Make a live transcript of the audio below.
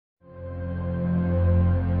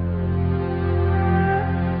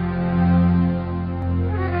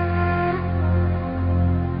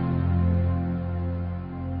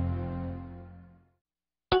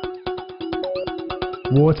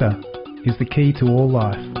Water is the key to all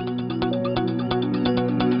life.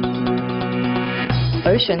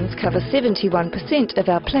 Oceans cover 71% of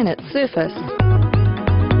our planet's surface.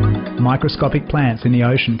 Microscopic plants in the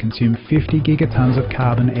ocean consume 50 gigatons of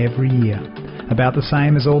carbon every year, about the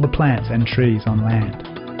same as all the plants and trees on land.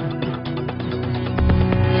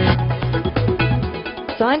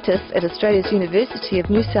 Scientists at Australia's University of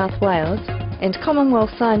New South Wales and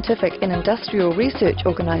Commonwealth Scientific and Industrial Research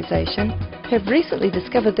Organisation have recently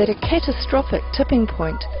discovered that a catastrophic tipping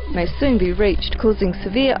point may soon be reached, causing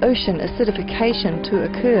severe ocean acidification to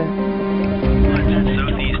occur.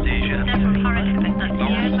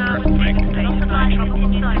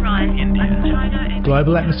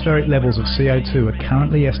 Global atmospheric levels of CO2 are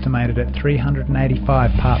currently estimated at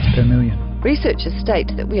 385 parts per million. Researchers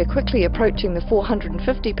state that we are quickly approaching the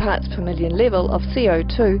 450 parts per million level of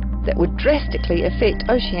CO2 that would drastically affect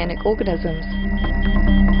oceanic organisms.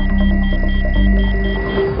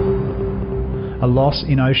 A loss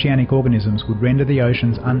in oceanic organisms would render the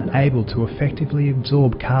oceans unable to effectively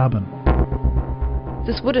absorb carbon.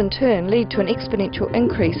 This would in turn lead to an exponential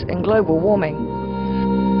increase in global warming.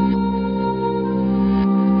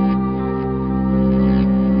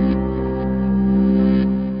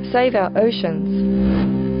 Save our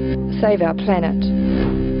oceans. Save our planet.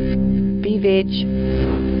 Be veg.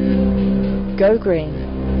 Go green.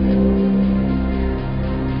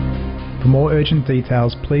 For more urgent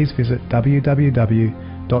details, please visit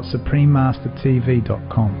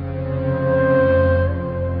www.suprememastertv.com.